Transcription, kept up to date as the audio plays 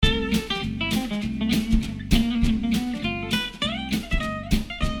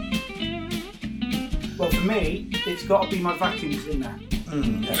for me, it's got to be my vacuum cleaner.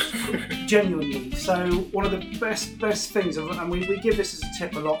 Genuinely. So one of the best things, and we give this as a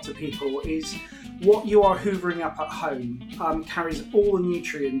tip a lot to people, is what you are hoovering up at home carries all the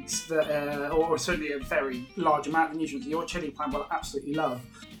nutrients that, or certainly a very large amount of nutrients that your chilli plant will absolutely love.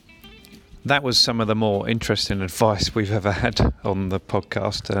 That was some of the more interesting advice we've ever had on the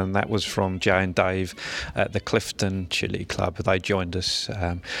podcast, and that was from Jay and Dave at the Clifton Chilli Club. They joined us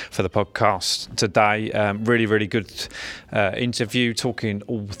for the podcast today. Really, really good interview, talking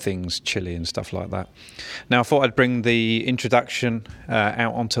all things chilli and stuff like that. Now, I thought I'd bring the introduction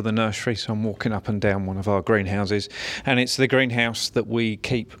out onto the nursery. So I'm walking up and down one of our greenhouses, and it's the greenhouse that we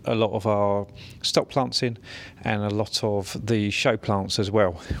keep a lot of our stock plants in, and a lot of the show plants as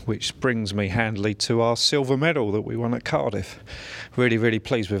well, which brings me handily to our silver medal that we won at Cardiff. Really, really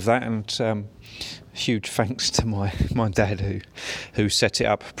pleased with that, and huge thanks to my dad who set it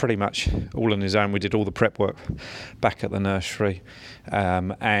up pretty much all on his own. We did all the prep work back at the nursery,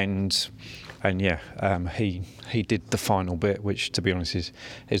 he did the final bit, which to be honest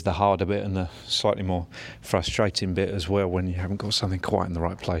is the harder bit and the slightly more frustrating bit as well, when you haven't got something quite in the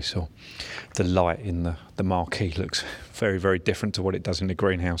right place, or the light in the marquee looks very, very different to what it does in the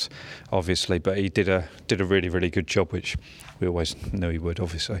greenhouse, obviously. But he did a really, really good job, which we always knew he would,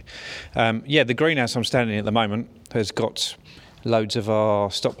 obviously. The greenhouse I'm standing in at the moment has got loads of our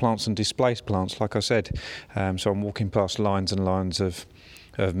stock plants and displaced plants, like I said. So I'm walking past lines and lines of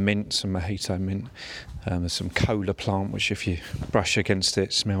mint, some mojito mint. There's some cola plant, which if you brush against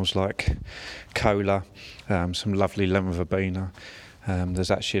it smells like cola. Some lovely lemon verbena. There's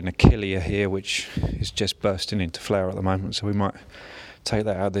actually an achillea here, which is just bursting into flower at the moment, so we might take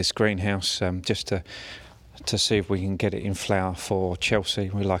that out of this greenhouse just to see if we can get it in flower for Chelsea.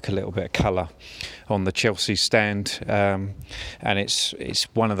 We like a little bit of colour on the Chelsea stand, and it's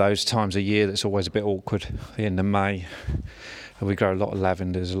one of those times of year that's always a bit awkward. The end of May, we grow a lot of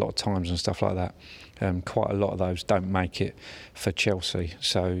lavenders, a lot of thymes and stuff like that. Quite a lot of those don't make it for Chelsea,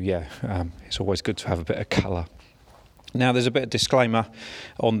 so it's always good to have a bit of colour. Now, there's a bit of disclaimer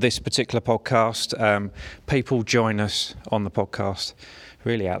on this particular podcast. People join us on the podcast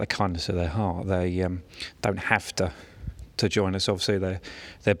really out of the kindness of their heart. They don't have to join us. Obviously,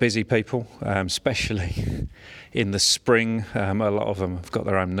 they're busy people, especially in the spring. A lot of them have got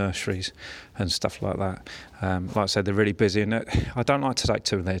their own nurseries and stuff like that. Like I said, they're really busy, and I don't like to take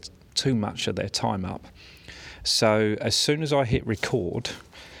too much of their time up. So as soon as I hit record,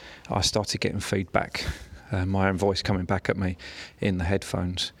 I started getting feedback. My own voice coming back at me in the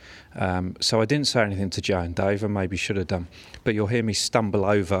headphones. So I didn't say anything to Joe and Dave, and maybe should have done, but you'll hear me stumble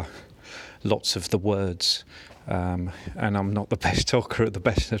over lots of the words, and I'm not the best talker at the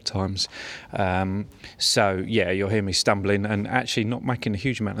best of times. You'll hear me stumbling and actually not making a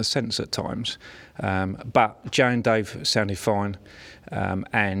huge amount of sense at times. But Joe and Dave sounded fine,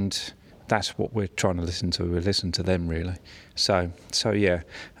 and that's what we're trying to listen to. We listen to them, really.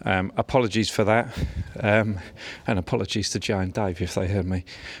 Apologies for that, and apologies to Joe and Dave if they heard me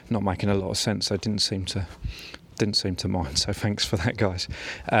not making a lot of sense. They didn't seem to mind. So thanks for that, guys.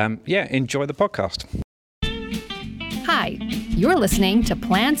 Enjoy the podcast. Hi, you're listening to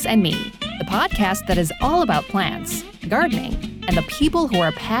Plants and Me, the podcast that is all about plants, gardening, and the people who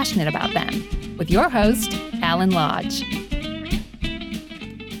are passionate about them, with your host, Alan Lodge.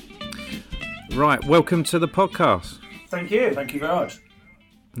 Right, welcome to the podcast. Thank you. Thank you very much.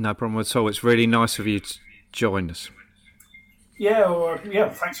 No problem at all. It's really nice of you to join us.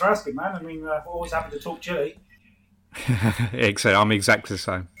 Thanks for asking, man. I mean, we're always happy to talk chilli. I'm exactly the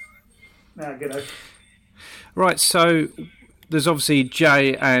same. Yeah, good. Right, so there's obviously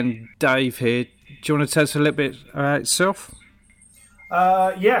Jay and Dave here. Do you want to tell us a little bit about yourself?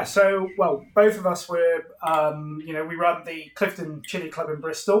 Both of us we run the Clifton Chilli Club in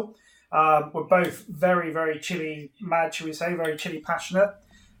Bristol. We're both very, very chilli mad, shall we say, very chilli passionate.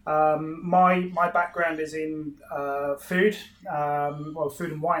 My background is in food,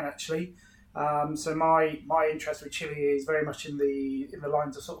 food and wine actually. So my interest with chilli is very much in the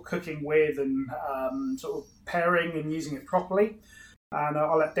lines of sort of cooking with and sort of pairing and using it properly. And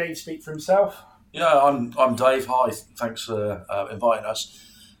I'll let Dave speak for himself. Yeah, I'm Dave. Hi, thanks for inviting us.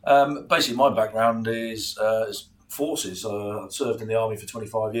 Basically, my background is forces. I served in the army for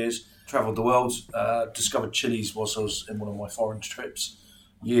 25 years, travelled the world, discovered chilies whilst I was in one of my foreign trips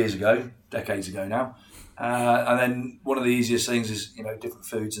years ago, decades ago now. And then one of the easiest things is, different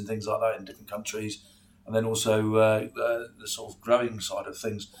foods and things like that in different countries. And then also the sort of growing side of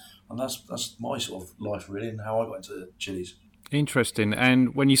things. And that's my sort of life really, and how I got into chilies. Interesting.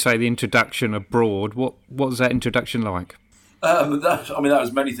 And when you say the introduction abroad, what was that introduction like? That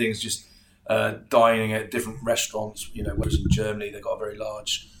was many things. Just dining at different restaurants. Whereas in Germany they've got a very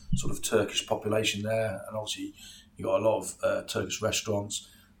large sort of Turkish population there, and obviously you've got a lot of Turkish restaurants.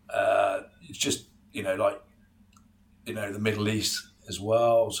 It's just the Middle East as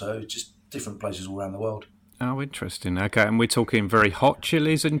well. So just different places all around the world. Oh, interesting. Okay, and we're talking very hot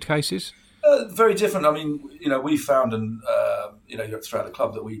chilies in cases? Very different. I mean, we found, and throughout the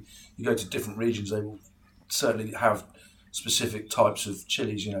club, that you go to different regions, they will certainly have specific types of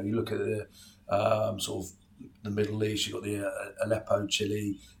chilies. You look at the sort of the Middle East, you've got the Aleppo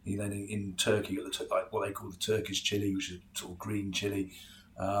chili. Then in Turkey, you've got what they call the Turkish chili, which is sort of green chili.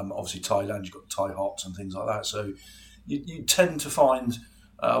 Obviously, Thailand, you've got Thai hots and things like that. So you tend to find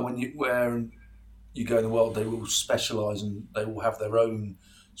where you go in the world, they will specialise and they will have their own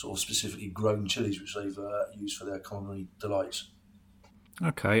sort of specifically grown chilies, which they've used for their culinary delights.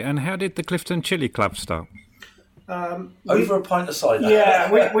 Okay, and how did the Clifton Chili Club start? Over a pint of cider.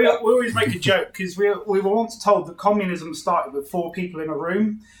 Yeah, we always make a joke because we were once told that communism started with 4 people in a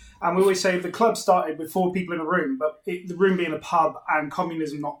room. And we always say the club started with 4 people in a room, but the room being a pub and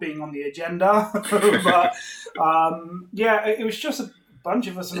communism not being on the agenda. But it was just a bunch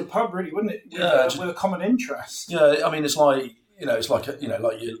of us in a pub, really, wasn't it? With a common interest. Yeah, I mean, it's like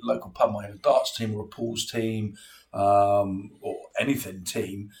like your local pub might have a darts team or a pools team, or anything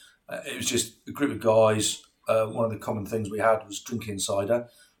team. It was just a group of guys. One of the common things we had was drinking cider.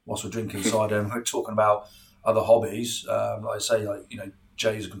 Whilst we're drinking cider, and we're talking about other hobbies, like I say,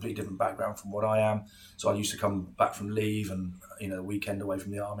 Jay's a completely different background from what I am. So I used to come back from leave and, a weekend away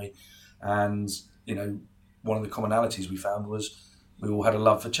from the army. And, one of the commonalities we found was we all had a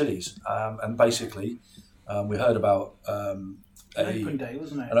love for chilies. And basically, we heard about an open day,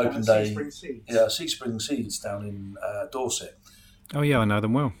 wasn't it? An open day. Sea Spring Seeds. Yeah, Sea Spring Seeds down in Dorset. Oh, yeah, I know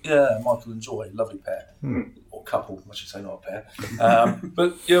them well. Yeah, Michael and Joy, lovely pair. Or couple, I should say, not a pair.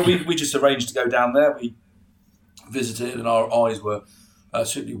 But, we just arranged to go down there. We visited and our eyes were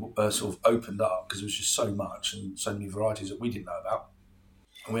simply sort of opened up because there was just so much and so many varieties that we didn't know about.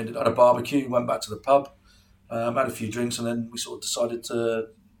 And we ended up at a barbecue, went back to the pub, had a few drinks, and then we sort of decided to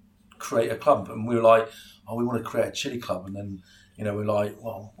create a club. And we were like, we want to create a chili club. And then, we're like,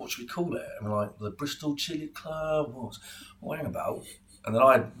 well, what should we call it? And we're like, the Bristol Chili Club. What hang about? And then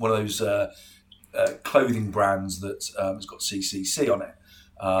I had one of those clothing brands that has got CCC on it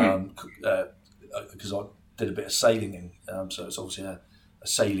because I did a bit of sailing in, so it's obviously a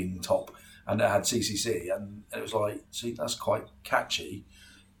sailing top, and it had CCC, and it was like, see, that's quite catchy,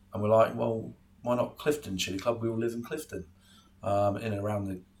 and we're like, well, why not Clifton Chili Club? We all live in Clifton, in and around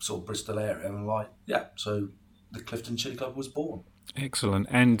the sort of Bristol area, and we're like, yeah, so the Clifton Chili Club was born. Excellent,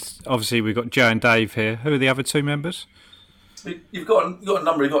 and obviously we've got Joe and Dave here. Who are the other 2 members? You've got a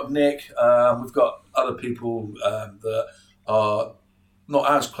number. You've got Nick. We've got other people that are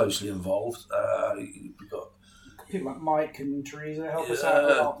not as closely involved. We've got people like Mike and Teresa help us out a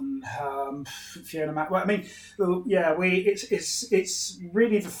lot, and Fiona Mac. Well, I mean, it's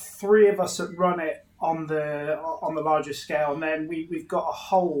really the 3 of us that run it on the larger scale, and then we've got a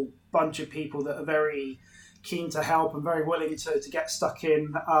whole bunch of people that are very keen to help and very willing to get stuck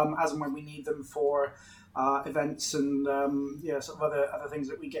in as and when we need them for events and sort of other things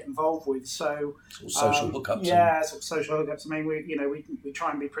that we get involved with. So sort of social hookups. Yeah, sort of social hookups. I mean, we try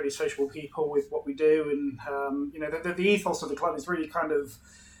and be pretty sociable people with what we do, and the ethos of the club is really kind of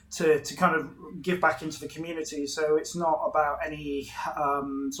to kind of give back into the community. So it's not about any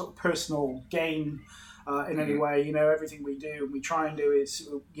sort of personal gain in any way. Everything we do and we try and do is,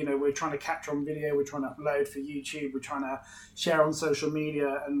 we're trying to capture on video, we're trying to upload for YouTube, we're trying to share on social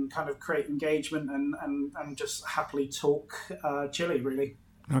media and kind of create engagement and just happily talk chili, really.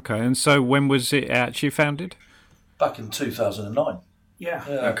 Okay, and so when was it actually founded? Back in 2009. Yeah.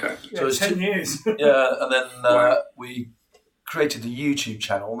 Okay. So it's 10 years. Yeah, and then we created the YouTube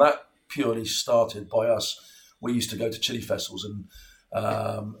channel, and that purely started by us. We used to go to chili festivals and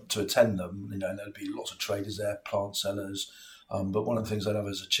to attend them, and there'd be lots of traders there, plant sellers. But one of the things they'd have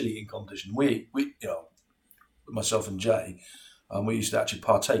is a chili eating competition. We myself and Jay, we used to actually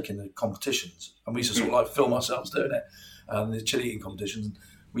partake in the competitions, and we used to sort of like film ourselves doing it. And the chili eating competitions,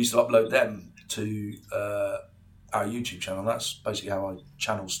 we used to upload them to our YouTube channel. And that's basically how our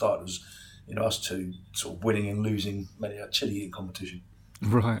channel started. Was us 2 sort of winning and losing many a chili eating competition.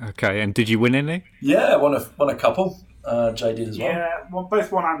 Right. Okay. And did you win any? Yeah, won a couple. Jay did as well. Yeah,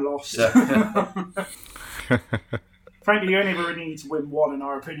 both won and lost. Yeah. Frankly, you only ever really need to win one, in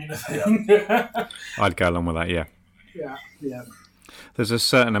our opinion, I think. Yeah. I'd go along with that, yeah. Yeah. There's a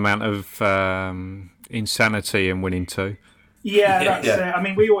certain amount of insanity in winning 2. Yeah, that's it. I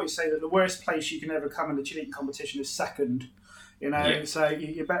mean, we always say that the worst place you can ever come in the chili eating competition is second. So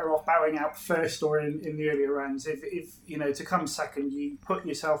you're better off bowing out first or in the earlier rounds. If to come second, you put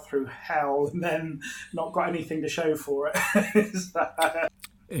yourself through hell and then not got anything to show for it.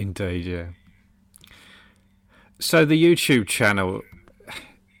 Indeed, yeah. So the YouTube channel,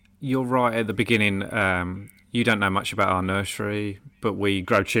 you're right at the beginning. You don't know much about our nursery, but we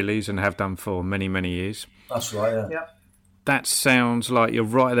grow chilies and have done for many, many years. That's right, yeah. Yep. That sounds like you're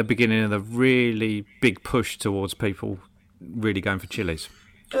right at the beginning of the really big push towards people really going for chilies.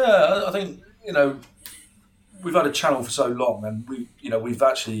 Yeah, I think, we've had a channel for so long, and we've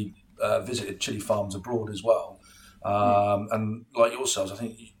actually visited chili farms abroad as well. And like yourselves, I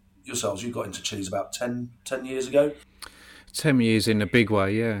think you got into chilies about 10 years ago. 10 years in a big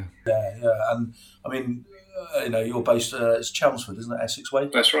way, yeah. Yeah. And I mean, you're based, it's Chelmsford, isn't it, Essex way?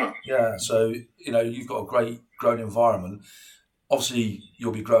 That's right. Yeah, so, you've got a great growing environment. Obviously,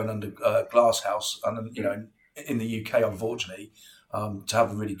 you'll be growing under glass house, and, in the UK, unfortunately, to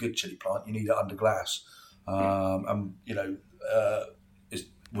have a really good chili plant, you need it under glass.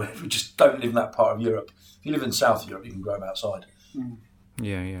 We just don't live in that part of Europe. If you live in South Europe, you can grow them outside.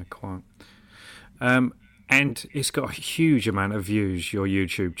 Yeah, quite. And it's got a huge amount of views, your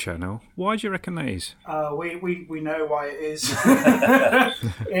YouTube channel. Why do you reckon that is? We know why it is.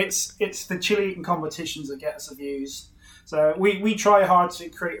 It's the chili eating competitions that get us the views. So we try hard to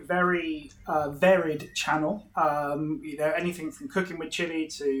create a very varied channel. Anything from cooking with chili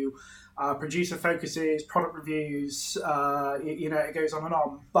to producer focuses, product reviews. It goes on and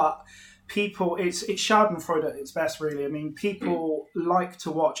on. But people, it's Schadenfreude at its best, really. I mean, people like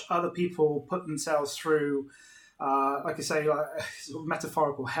to watch other people put themselves through, like I say, like sort of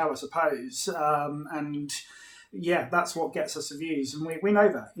metaphorical hell, I suppose. And yeah, that's what gets us the views, and we know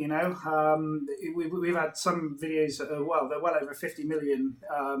that. We've had some videos that are they're well over 50 million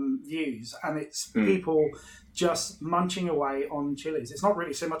views, and it's people just munching away on chilies. It's not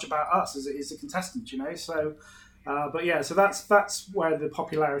really so much about us as it is the contestants, So. So that's where the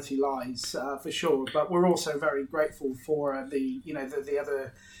popularity lies for sure. But we're also very grateful for the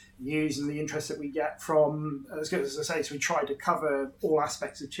other views and the interest that we get from, as I say. So we try to cover all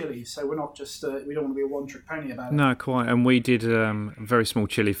aspects of chili. So we're not just we don't want to be a one-trick pony about it. No, quite. And we did very small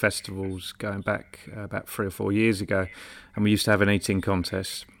chili festivals going back about 3 or 4 years ago, and we used to have an eating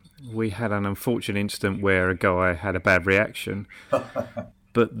contest. We had an unfortunate incident where a guy had a bad reaction,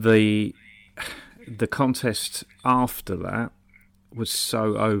 but the contest after that was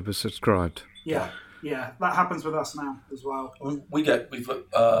so oversubscribed. Yeah, that happens with us now as well. We've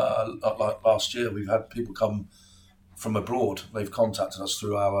like last year, we've had people come from abroad. They've contacted us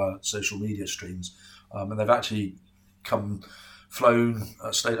through our social media streams, and they've actually flown,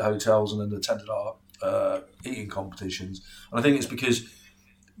 stayed at hotels, and then attended our eating competitions. And I think it's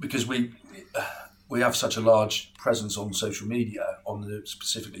because we have such a large presence on social media,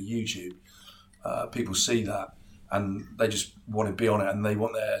 specifically YouTube. People see that and they just want to be on it, and they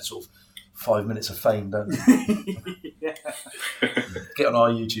want their sort of 5 minutes of fame, don't they? Yeah. Get on our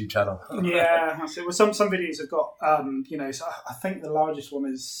YouTube channel. Yeah, well, some videos have got, so I think the largest one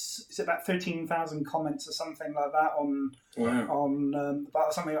is about 13,000 comments or something like that on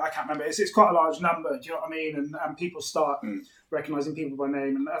about something I can't remember. It's quite a large number. Do you know what I mean? And people start recognising people by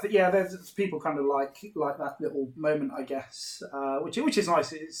name, and I think there's people kind of like that little moment, I guess, which is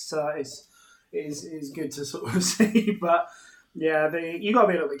nice. It's good to sort of see, but. Yeah, you got to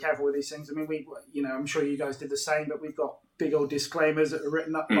be a little bit careful with these things. I mean, I'm sure you guys did the same, but we've got big old disclaimers that are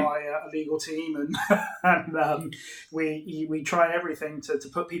written up by a legal team, and we try everything to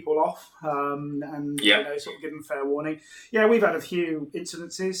put people off, and sort of give them fair warning. Yeah, we've had a few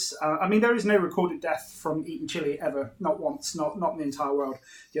incidences. I mean, there is no recorded death from eating chili ever, not once, not in the entire world.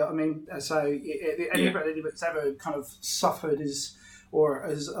 You know what I mean? So anybody that's ever kind of suffered or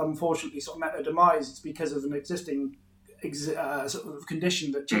has unfortunately sort of met their demise, it's because of an existing sort of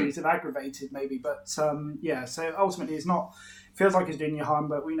condition that chilies have aggravated, maybe. But so ultimately it feels like it's doing you harm,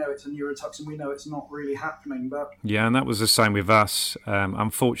 but we know it's a neurotoxin, we know it's not really happening. But yeah, and that was the same with us.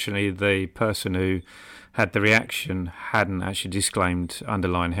 Unfortunately, the person who had the reaction hadn't actually disclaimed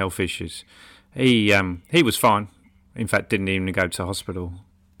underlying health issues. He was fine, in fact didn't even go to hospital,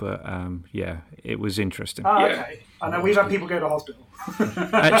 but it was interesting. Okay. I know we've had people go to hospital.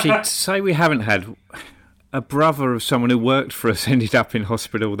 Actually, to say we haven't had, a brother of someone who worked for us ended up in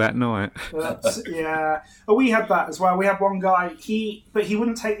hospital that night. Yeah. Well, we had that as well. We had one guy, but he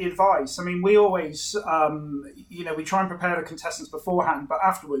wouldn't take the advice. I mean, we always, we try and prepare the contestants beforehand, but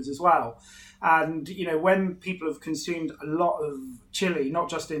afterwards as well. And, when people have consumed a lot of chili, not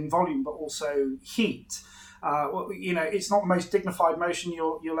just in volume, but also heat, it's not the most dignified motion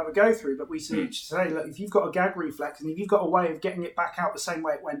you'll ever go through. But we say, look, if you've got a gag reflex and if you've got a way of getting it back out the same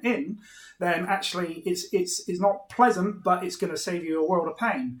way it went in, then actually it's not pleasant, but it's going to save you a world of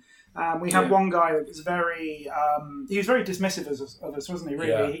pain. We had one guy that was very dismissive of us, wasn't he?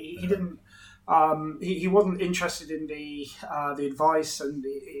 Really, he didn't. He wasn't interested in the advice, and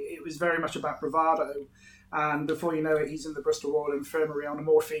it was very much about bravado. And before you know it, he's in the Bristol Royal Infirmary on a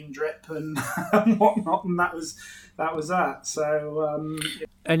morphine drip and whatnot, and that was that. So,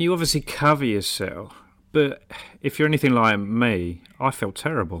 and you obviously cover yourself, but if you're anything like me, I felt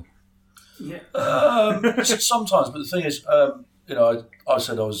terrible. Yeah. Sometimes, but the thing is, I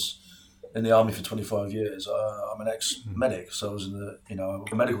said I was in the army for 25 years. I'm an ex-medic, so I was in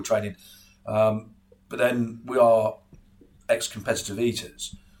the medical training. But then we are ex-competitive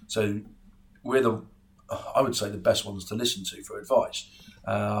eaters, so we're I would say the best ones to listen to for advice.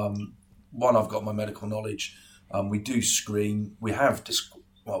 One, I've got my medical knowledge. We do screen. We have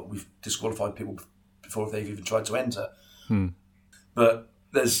we've disqualified people before they've even tried to enter. But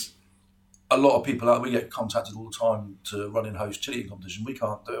there's a lot of people out. We get contacted all the time to run and host chili competition. We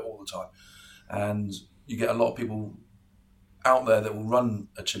can't do it all the time, and you get a lot of people out there that will run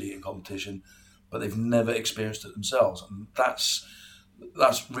a chili competition, but they've never experienced it themselves, and that's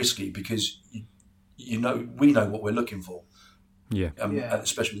risky because we know what we're looking for, and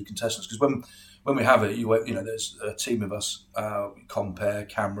especially with contestants, because when we have it, there's a team of us, compare,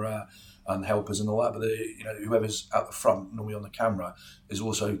 camera, and helpers and all that, but whoever's at the front, normally on the camera, is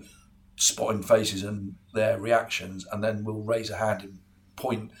also spotting faces and their reactions, and then we'll raise a hand and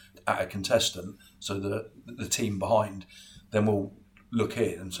point at a contestant, so the team behind then we'll look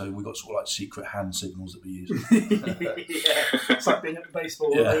in, and so we've got sort of like secret hand signals that we use. It's like being at the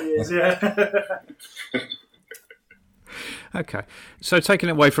baseball all the years, Okay, so taking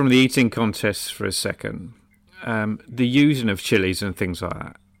it away from the eating contests for a second, the using of chilies and things like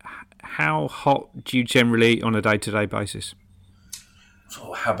that, how hot do you generally eat on a day-to-day basis?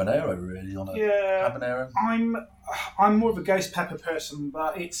 Sort of habanero, really, on a habanero. I'm more of a ghost pepper person,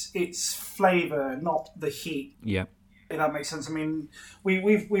 but it's flavour, not the heat. Yeah. If that makes sense. I mean,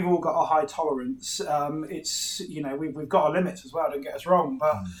 we've all got a high tolerance. It's we've got our limits as well. Don't get us wrong,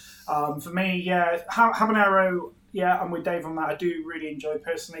 but for me, habanero. Yeah, I'm with Dave on that. I do really enjoy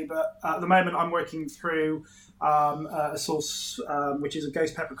personally, but at the moment I'm working through a sauce which is a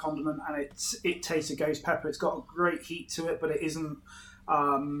ghost pepper condiment, and it tastes of ghost pepper. It's got a great heat to it, but it isn't.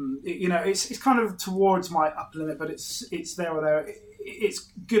 It's kind of towards my upper limit, but it's there or there. It's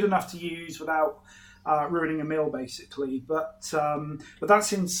good enough to use without ruining a meal, basically. But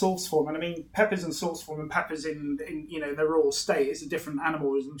that's in sauce form, and I mean peppers in sauce form and peppers in their raw state is a different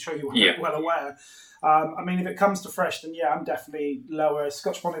animal, as I'm sure you're well aware. I mean, if it comes to fresh, then I'm definitely lower.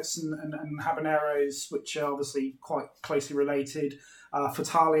 Scotch bonnets and habaneros, which are obviously quite closely related.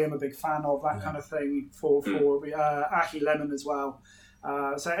 Fatali, I'm a big fan of that kind of thing. For ahi lemon as well.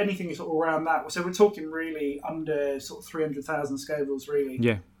 So anything sort of around that. So we're talking really under sort of 300,000 Scovilles, really.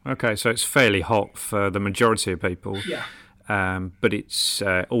 Yeah. Okay. So it's fairly hot for the majority of people. Yeah. But it's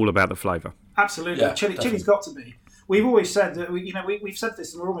all about the flavour. Absolutely. Yeah, Chili's got to be. We've always said that we've said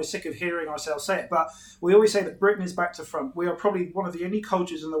this, and we're almost sick of hearing ourselves say it. But we always say that Britain is back to front. We are probably one of the only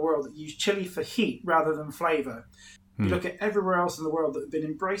cultures in the world that use chili for heat rather than flavour. You look at everywhere else in the world that have been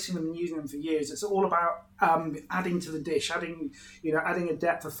embracing them and using them for years. It's all about adding to the dish, adding a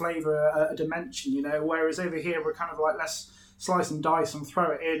depth, a flavour, a dimension. Whereas over here we're kind of like, let's slice and dice and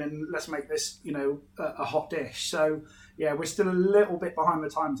throw it in, and let's make this a hot dish. So we're still a little bit behind the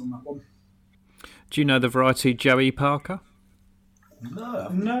times on that one. Do you know the variety Joey Parker?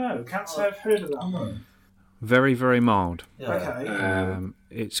 No, can't say I've heard of that. No. Very, very mild. Yeah. Okay.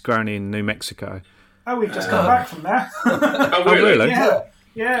 It's grown in New Mexico. Oh, we've just come back from there. Oh, really?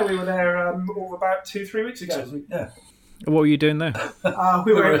 Yeah, we were there all about 2-3 weeks ago. Yeah. What were you doing there?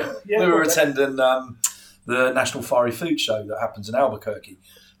 We were attending the National Fiery Food Show that happens in Albuquerque.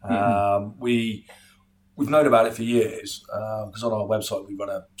 We've known about it for years because on our website we run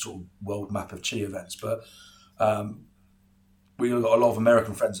a sort of world map of chili events, but we've got a lot of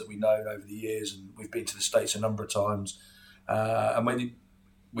American friends that we know over the years, and we've been to the States a number of times. And when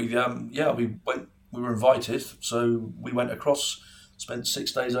we were invited, so we went across, spent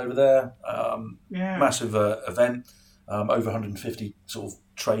 6 days over there. Massive event, over 150 sort of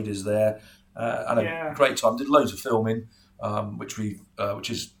traders there, and a great time. Did loads of filming, which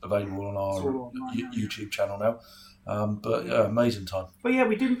is available on our YouTube channel now. But amazing time. But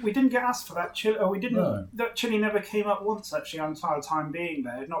we didn't get asked for that chili. We didn't. No. That chili never came up once actually. Our entire time being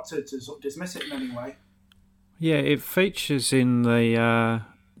there, not to sort of dismiss it in any way. Yeah, it features in the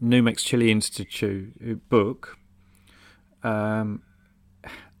Numex Chili Institute book, when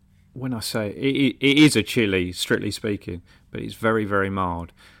I say it is a chili, strictly speaking, but it's very, very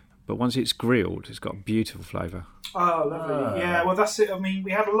mild. But once it's grilled, it's got a beautiful flavour. Oh, lovely. Yeah, well, that's it. I mean,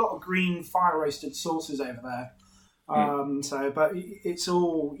 we had a lot of green fire-roasted sauces over there. But it's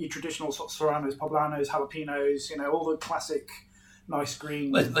all your traditional sort of serranos, poblanos, jalapenos, all the classic nice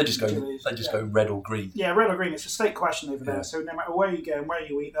green. They just go red or green. Yeah, red or green. It's a state question over there. So no matter where you go and where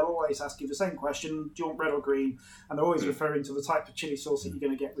you eat, they'll always ask you the same question: do you want red or green? And they're always referring to the type of chili sauce that you're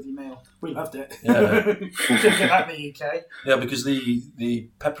going to get with your meal. We loved it. Yeah. Didn't get that in the UK. Yeah, because the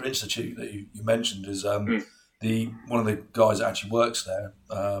Pepper Institute that you mentioned is one of the guys that actually works there.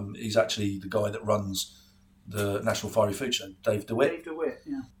 He's actually the guy that runs the National Fiery Food Show, Dave DeWitt. Dave DeWitt,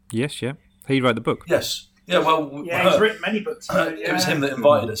 yeah. Yes, yeah. He wrote the book. Yes. Yeah, well... Yeah, he's written many books. It was him that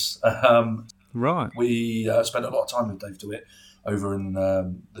invited us. Right. We spent a lot of time with Dave DeWitt over in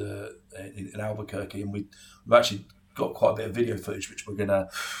Albuquerque, and we've actually got quite a bit of video footage which we're going to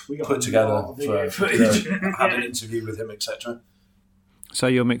put together for have an interview with him, etc. So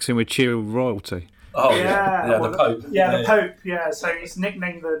you're mixing with chili royalty? Oh, yeah, well, the Pope. The Pope, yeah. So he's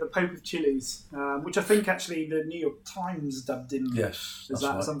nicknamed the Pope of Chilies, which I think actually the New York Times dubbed him as that,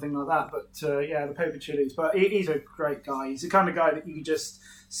 right. Something like that. But the Pope of Chilies. But he's a great guy. He's the kind of guy that you could just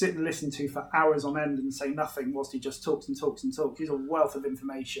sit and listen to for hours on end and say nothing whilst he just talks and talks and talks. He's a wealth of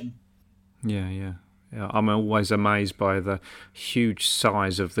information. Yeah. I'm always amazed by the huge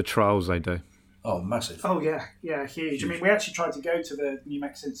size of the trials they do. Oh, massive. Oh, yeah, huge. I mean, we actually tried to go to the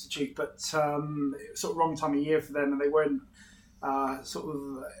Numex Institute, but sort of wrong time of year for them, and they weren't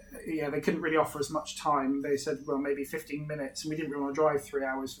they couldn't really offer us much time. They said, well, maybe 15 minutes, and we didn't really want to drive 3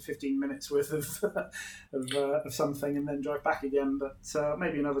 hours for 15 minutes worth of something and then drive back again, but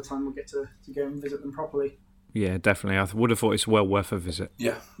maybe another time we'll get to go and visit them properly. Yeah, definitely. I would have thought it's well worth a visit.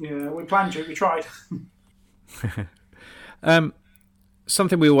 Yeah, we planned to. We tried.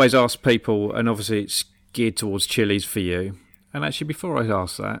 Something we always ask people, and obviously it's geared towards chilies for you. And actually, before I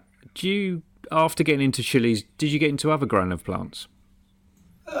ask that, after getting into chilies, did you get into other growing of plants?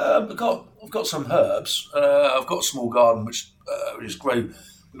 I've got some herbs. I've got a small garden which just grow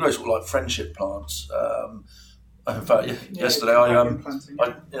sort of like friendship plants. In fact, yesterday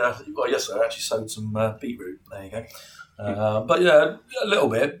yesterday I actually sowed some beetroot. There you go. But a little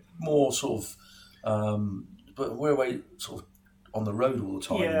bit more sort of. But we're away sort of on the road all the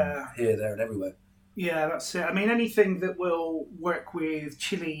time, here, there, and everywhere. Yeah, that's it. I mean, anything that will work with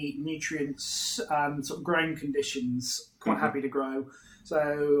chili nutrients and sort of growing conditions, quite happy to grow.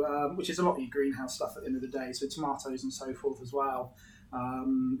 So, which is a lot of your greenhouse stuff at the end of the day. So tomatoes and so forth as well.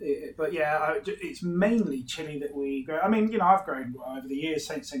 It's mainly chili that we grow. I mean, I've grown over the years,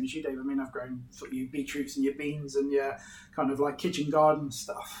 same as you, Dave. I mean, I've grown sort of your beetroots and your beans and your kind of like kitchen garden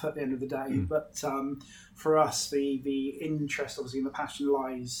stuff at the end of the day. But for us, the interest, obviously, and the passion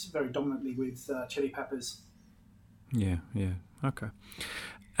lies very dominantly with chili peppers. Yeah, okay.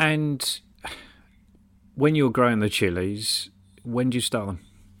 And when you're growing the chilies, when do you start them?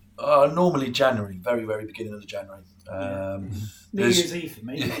 Normally January, very, very beginning of the January. New Year's Eve for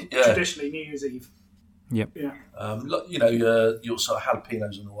me. Traditionally, New Year's Eve. Yep. Yeah. Your sort of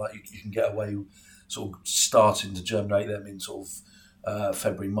jalapenos and all that, you can get away with sort of starting to germinate them in sort of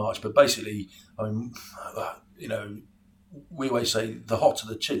February, March. But basically, I mean, we always say the hotter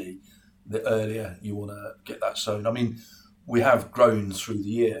the chili, the earlier you want to get that sown. I mean, we have grown through the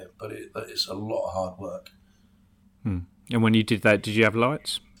year, but it's a lot of hard work. And when you did that, did you have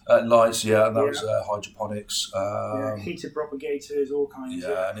lights? Lights, and that was hydroponics. Heated propagators, all kinds.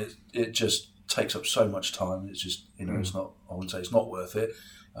 Yeah, and it just takes up so much time. It's just, it's not, I wouldn't say it's not worth it.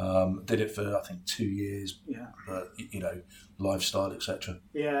 Did it for, I think, 2 years. Yeah. But, lifestyle, etc.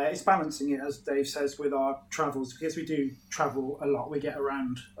 Yeah, it's balancing it, as Dave says, with our travels. Because we do travel a lot, we get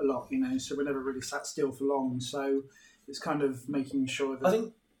around a lot, so we're never really sat still for long. So it's kind of making sure that... I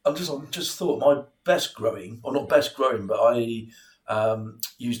think, I've just thought my best growing, or not best growing, but I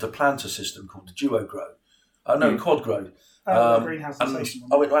used a planter system called the Duo Grow. Quad Grow. Greenhouse sensation.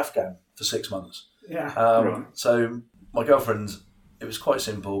 I went to Afghan for 6 months. Yeah. Right. So my girlfriend, it was quite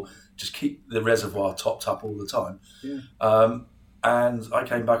simple. Just keep the reservoir topped up all the time. Yeah. And I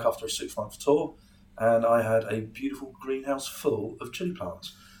came back after a 6-month tour, and I had a beautiful greenhouse full of chili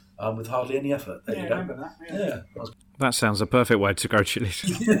plants with hardly any effort. There you go. I remember that. Yeah. That sounds a perfect way to grow chilies.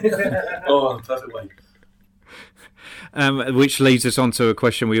 Perfect way. Which leads us on to a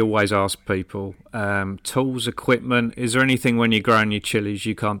question we always ask people. Tools, equipment. Is there anything when you're growing your chilies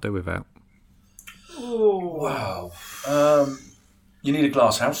you can't do without? Oh, wow. You need a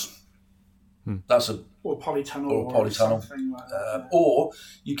glass house. That's a or polytunnel or something like that. Or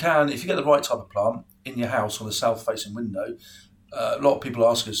you can, if you get the right type of plant in your house on a south-facing window. A lot of people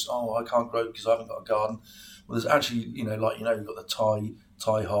ask us, "Oh, I can't grow because I haven't got a garden." Well, there's actually, you've got the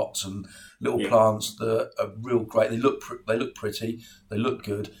Thai hots and little plants that are real great. They look pretty, they look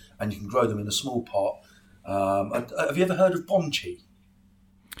good, and you can grow them in a small pot. Have you ever heard of bonsai?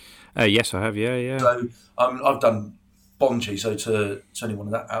 Yes, I have. Yeah. So I've done bonsai. So to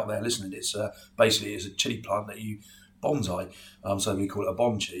anyone out there listening, it's basically it's a chili plant that you bonsai. So we call it a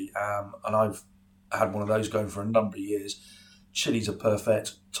bonsai, and I've had one of those going for a number of years. Chilies are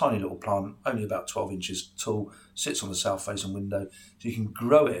perfect, tiny little plant, only about 12 inches tall, sits on the south-facing window, so you can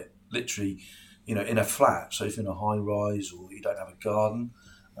grow it literally, in a flat. So if you're in a high-rise or you don't have a garden,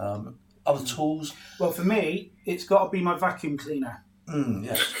 other tools. Well, for me, it's got to be my vacuum cleaner.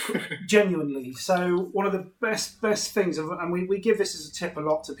 Yes. Genuinely. So one of the best things, and we give this as a tip a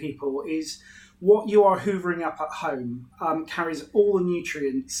lot to people, is what you are hoovering up at home carries all the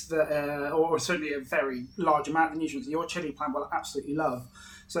nutrients that, or certainly a very large amount of the nutrients that your chili plant will absolutely love.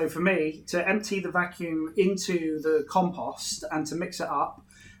 So for me, to empty the vacuum into the compost and to mix it up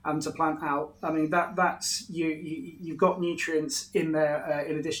and to plant out, I mean that's you've got nutrients in there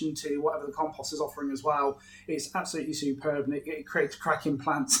in addition to whatever the compost is offering as well. It's absolutely superb, and it creates cracking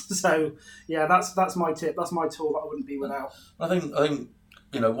plants. So yeah, that's my tip. That's my tool that I wouldn't be without. I think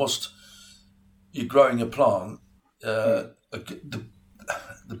whilst you're growing a plant, the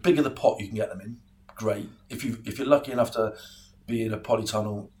bigger the pot you can get them in, great. If you're lucky enough to be in a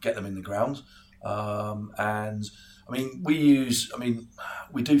polytunnel, get them in the ground. And I mean, we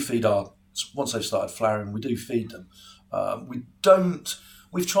do feed once they've started flowering, we do feed them.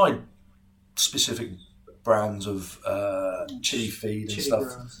 We've tried specific brands of chili feed and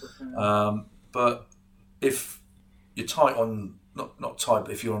stuff. But if you're tight on, not tight,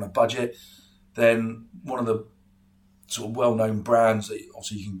 but if you're on a budget, then one of the sort of well-known brands that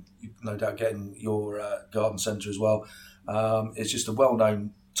obviously you can no doubt get in your garden centre as well, it's just a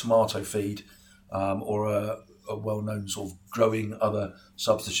well-known tomato feed or a well-known sort of growing other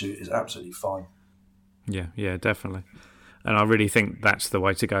substitute is absolutely fine. Yeah, definitely. And I really think that's the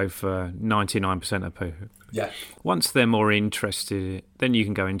way to go for 99% of people. Yeah. Once they're more interested, then you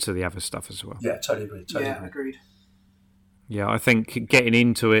can go into the other stuff as well. Yeah, totally agree. Agreed. Yeah, I think getting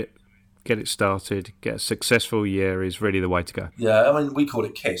into it, get it started, get a successful year is really the way to go. Yeah, I mean, we call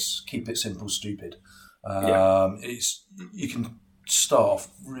it KISS, keep it simple, stupid. You can start off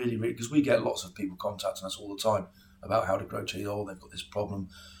really, because we get lots of people contacting us all the time about how to grow chili. Oh, they've got this problem.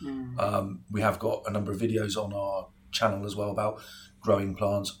 We have got a number of videos on our channel as well about growing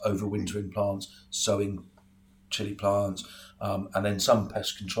plants, overwintering plants, sowing chili plants, and then some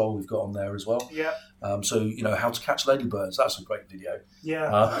pest control we've got on there as well. Yeah. So how to catch ladybirds, that's a great video.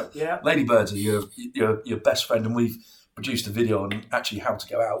 Yeah. Ladybirds are your best friend, and we've produced a video on actually how to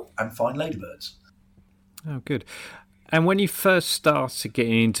go out and find ladybirds. Oh, good. And when you first started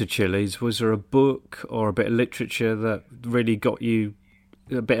getting into chilies, was there a book or a bit of literature that really got you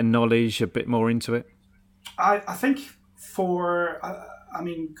a bit of knowledge, a bit more into it? I think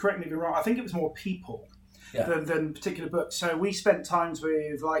correct me if I'm wrong, I think it was more people than particular books. So we spent times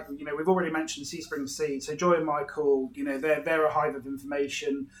with, we've already mentioned Seaspring Seed. So Joy and Michael, they're a hive of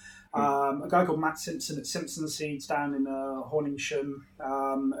information. A guy called Matt Simpson at Simpson Seeds down in Horningsham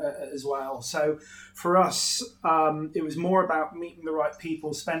as well. So for us, it was more about meeting the right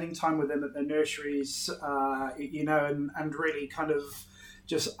people, spending time with them at their nurseries, and really kind of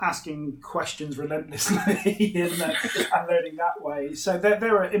just asking questions relentlessly and learning that way. So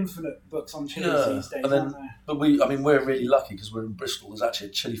there are infinite books on chilies these days, aren't there? But we're really lucky because we're in Bristol. There's actually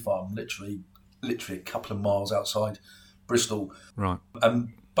a chili farm literally a couple of miles outside Bristol. Right.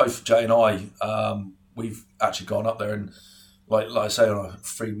 And both Jay and I, we've actually gone up there and, like I say, on a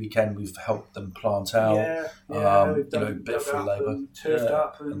free weekend, we've helped them plant out. We've done a bit of free labour, turfed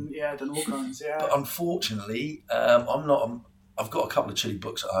up, and done all kinds. Yeah. But unfortunately, I've got a couple of chili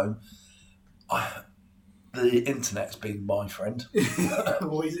books at home. The internet's been my friend.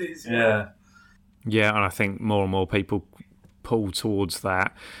 Always is. Yeah. Yeah, and I think more and more people pull towards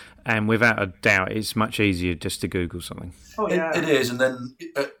that. And without a doubt, it's much easier just to Google something. Oh, yeah. It is, and then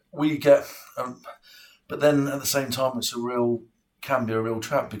we get... but then at the same time, can be a real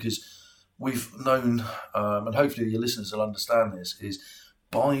trap, because we've known, and hopefully your listeners will understand this, is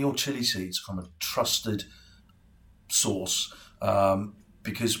buy your chili seeds from a trusted source,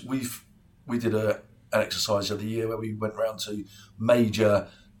 because we did an exercise the other year where we went round to major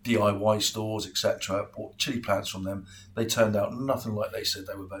DIY stores, etc. Bought chili plants from them. They turned out nothing like they said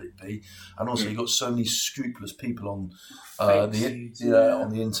they were going to be. And also, you've got so many scrupulous people on on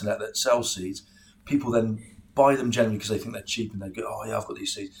the internet that sell seeds. People then buy them generally because they think they're cheap, and they go, "Oh yeah, I've got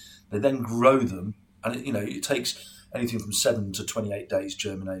these seeds." They then grow them, and it takes anything from 7 to 28 days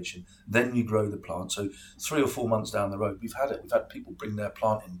germination. Then you grow the plant. So 3 or 4 months down the road, we've had people bring their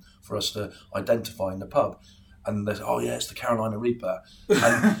plant in for us to identify in the pub. And they say, "Oh yeah, it's the Carolina Reaper,"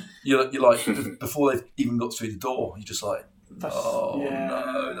 and you're like, before they've even got through the door, you're just like,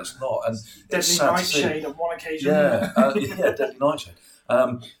 no, that's not. And Deadly Nightshade on one occasion. Deadly Nightshade.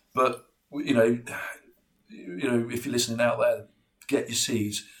 But if you're listening out there, get your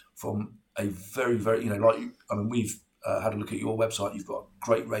seeds from a very, very, we've had a look at your website. You've got a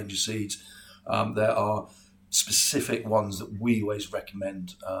great range of seeds. There are specific ones that we always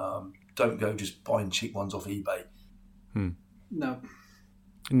recommend. Don't go just buying cheap ones off eBay.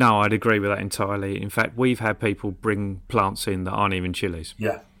 No, I'd agree with that entirely. In fact, we've had people bring plants in that aren't even chilies.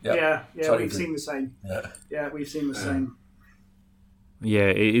 Yeah. Totally we've seen the same. Yeah, we've seen the same. Yeah,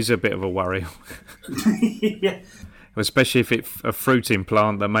 it is a bit of a worry. Yeah. Especially if it's a fruiting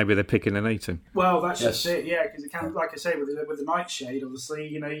plant that maybe they're picking and eating. Well, that's just it, yeah, because it can, like I say, with the nightshade, obviously,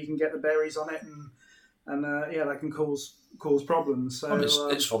 you can get the berries on it, and that can cause problems. So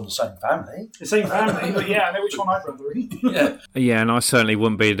it's from the same family. The same family, but I know which one I'd rather eat. Yeah, and I certainly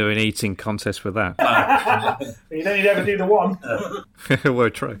wouldn't be doing eating contests with that. You don't need to ever do the one. Well,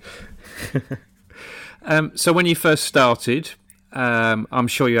 true. So when you first started, I'm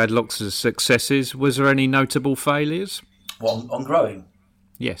sure you had lots of successes. Was there any notable failures? On growing?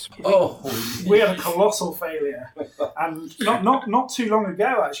 Yes. We had a colossal failure, and not too long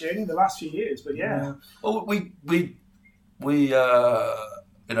ago, actually, only in the last few years. But yeah. Well, we've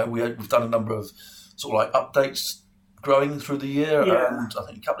done a number of sort of like updates growing through the year, and I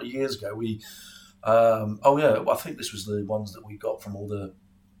think a couple of years ago I think this was the ones that we got from all the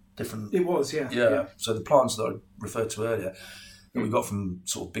different. It was, yeah. So the plants that I referred to earlier that we got from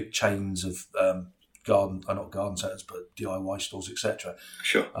sort of big chains of not garden centres, but DIY stores, etc.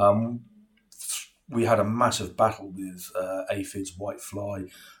 Sure. We had a massive battle with aphids,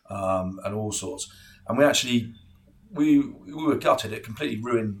 whitefly, and all sorts, and we were gutted. It completely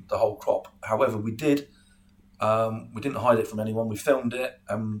ruined the whole crop. However, we didn't hide it from anyone. We filmed it,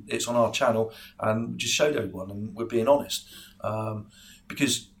 and it's on our channel, and just showed everyone. And we're being honest,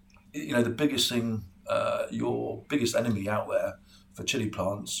 because the biggest thing, your biggest enemy out there for chili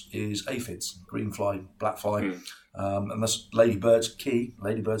plants is aphids, greenfly, blackfly, and that's ladybirds.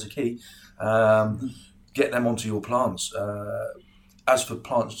 Ladybirds are key. Get them onto your plants. As for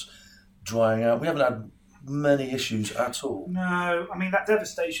plants drying out, we haven't had many issues at all. No, I mean, that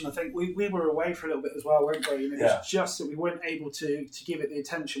devastation, I think we were away for a little bit as well, weren't we? And it was just that we weren't able to give it the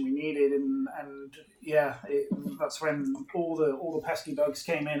attention we needed, and that's when all the pesky bugs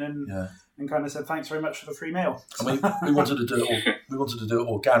came in and kind of said thanks very much for the free meal. I mean, we wanted to do it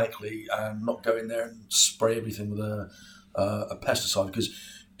organically and not go in there and spray everything with a pesticide, because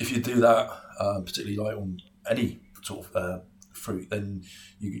if you do that, particularly like on any sort of fruit, then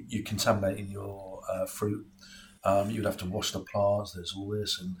you're contaminating your fruit. You'd have to wash the plants. There's all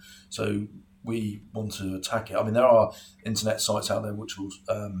this, and so we want to attack it. I mean, there are internet sites out there which will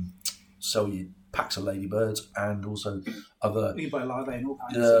sell you packs of ladybirds and also other. You buy larvae and all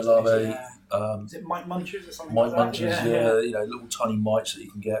kinds of stuff. Larvae. Is it mite munchers or something? Mite like munchers, that? little tiny mites that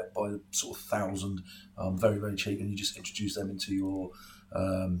you can get by the sort of 1,000, very very cheap, and you just introduce them into your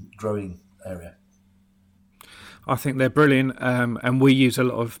growing area. I think they're brilliant, and we use a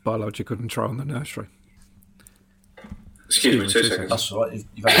lot of biological control in the nursery. Excuse me, 2 seconds. That's all right.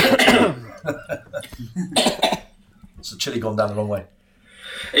 You've had it's the chili gone down the wrong way.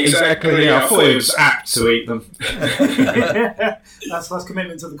 Exactly. I thought it was apt to eat them. That's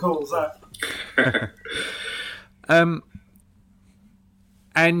commitment to the cause. That.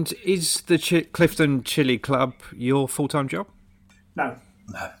 And is the Clifton Chili Club your full-time job? No.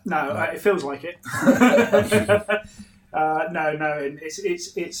 It feels like it. No.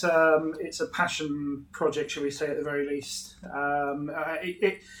 It's a passion project, shall we say, at the very least.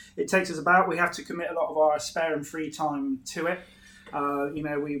 It takes us about. We have to commit a lot of our spare and free time to it.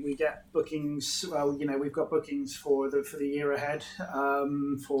 We get bookings. Well, we've got bookings for the year ahead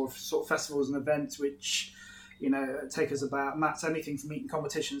for sort of festivals and events, which take us about. And that's anything from eating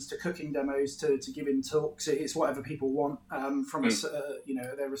competitions to cooking demos to giving talks. It's whatever people want from us,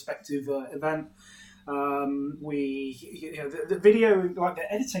 their respective event. The video, like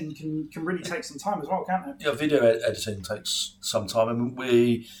the editing, can really take some time as well, can't it? Yeah, video editing takes some time. I mean,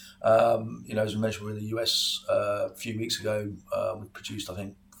 we, as we mentioned, we were in the US a few weeks ago. We produced, I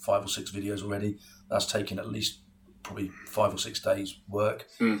think, 5 or 6 videos already. That's taken at least probably 5 or 6 days work.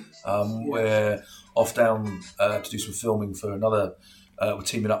 We're off down to do some filming for another. We're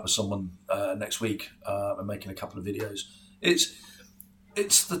teaming up with someone next week and making a couple of videos. It's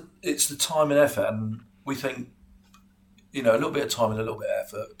the time and effort, and we think, a little bit of time and a little bit of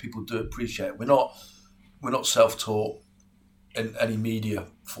effort, people do appreciate. We're not self-taught in any media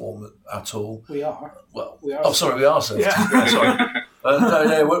form at all. We are. Well, we are. Oh, sorry, we are self-taught. Yeah. Sorry.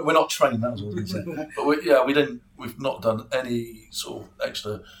 No, we're not trained. That was what I was going to say. But we've not done any sort of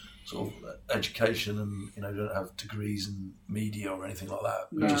extra sort of education, and we don't have degrees in media or anything like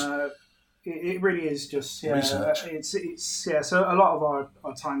that. It really is just research. It's so a lot of our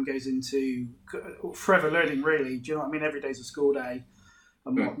time goes into forever learning. Really, do you know what I mean? Every day's a school day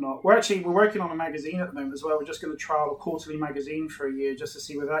and whatnot. We're working on a magazine at the moment as well. We're just going to trial a quarterly magazine for a year just to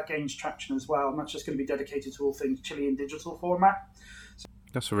see whether that gains traction as well. And that's just going to be dedicated to all things Chilli in digital format.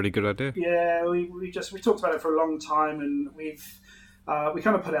 That's a really good idea. Yeah, we talked about it for a long time, and we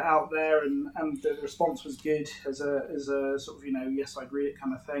kind of put it out there, and the response was good as a sort of yes, I'd read it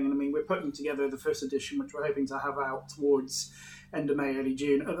kind of thing. And I mean, we're putting together the first edition, which we're hoping to have out towards end of May, early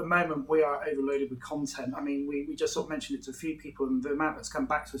June. At the moment, we are overloaded with content. I mean, we just sort of mentioned it to a few people, and the amount that's come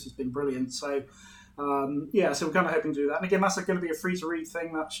back to us has been brilliant. So so we're kind of hoping to do that. And again, that's going to be a free to read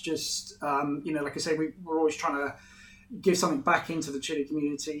thing. That's just like I say, we're always trying to give something back into the Chilli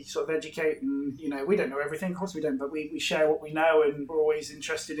community, sort of educate, and we don't know everything, of course we don't, but we share what we know, and we're always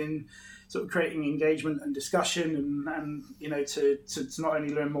interested in sort of creating engagement and discussion, and to not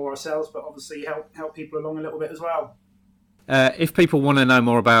only learn more ourselves, but obviously help people along a little bit as well. If people want to know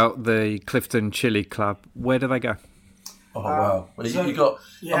more about the Clifton Chilli Club, where do they go? Oh wow! Well, you got.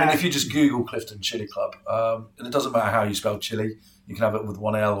 Yeah. I mean, if you just Google Clifton Chilli Club, and it doesn't matter how you spell chili, you can have it with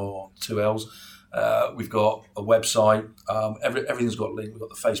 1 L or 2 L's. We've got a website. Everything's got a link. We've got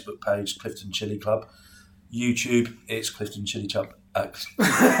the Facebook page, Clifton Chilli Club. YouTube, it's Clifton Chilli Club.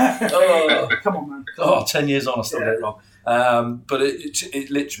 Come on, man. 10 years on, I still get it wrong. But it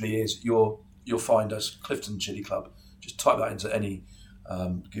literally is. You'll find us, Clifton Chilli Club. Just type that into any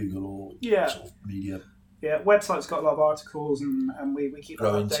Google or sort of media. Yeah, website's got a lot of articles, and we keep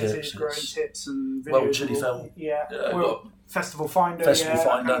growing updated, growing tips and videos. Well, Chilli film. Festival Finder, that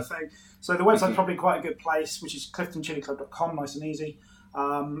kind of thing. So the website's probably quite a good place, which is cliftonchilliclub.com, nice and easy.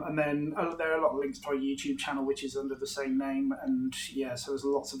 And then there are a lot of links to our YouTube channel, which is under the same name. And so there's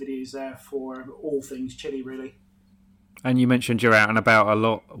lots of videos there for all things Chilli, really. And you mentioned you're out and about a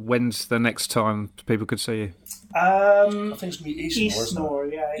lot. When's the next time people could see you? I think it's going to be Eastnor,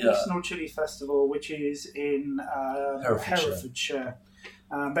 Eastnor Chilli Festival, which is in Herefordshire.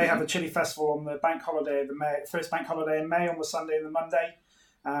 They have a Chilli Festival on the bank holiday, first bank holiday in May, on the Sunday and the Monday.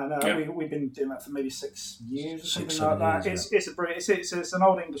 And we've been doing that for maybe 6 years or something like that. It's an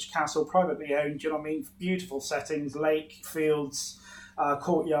old English castle, privately owned. Do you know what I mean? Beautiful settings, lake, fields,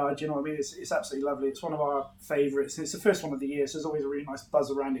 courtyard. Do you know what I mean? It's absolutely lovely. It's one of our favourites, and it's the first one of the year. So there's always a really nice buzz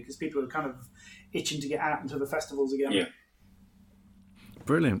around it because people are kind of itching to get out into the festivals again. Yeah.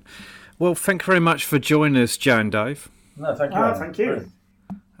 Brilliant. Well, thank you very much for joining us, Joe and Dave. No, thank you. Thank you. Brilliant.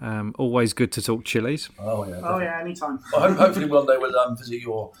 Always good to talk chilies. Oh yeah, anytime. Well, hopefully one day we'll visit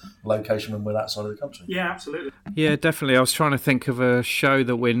your location when we're that side of the country. Yeah, absolutely. Yeah, definitely. I was trying to think of a show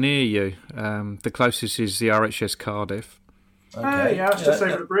that we're near you. The closest is the RHS Cardiff. Okay. It's just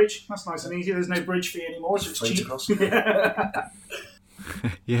over the bridge. That's nice and easy. There's no bridge fee anymore, so it's cheap.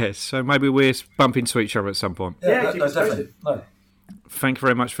 Yes, so maybe we'll bump into each other at some point. Yeah, definitely. No. Thank you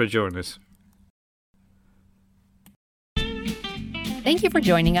very much for joining us. Thank you for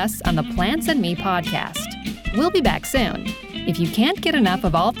joining us on the Plants and Me podcast. We'll be back soon. If you can't get enough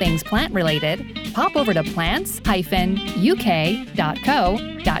of all things plant-related, pop over to plants-uk.co.uk.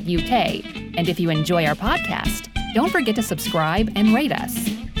 And if you enjoy our podcast, don't forget to subscribe and rate us.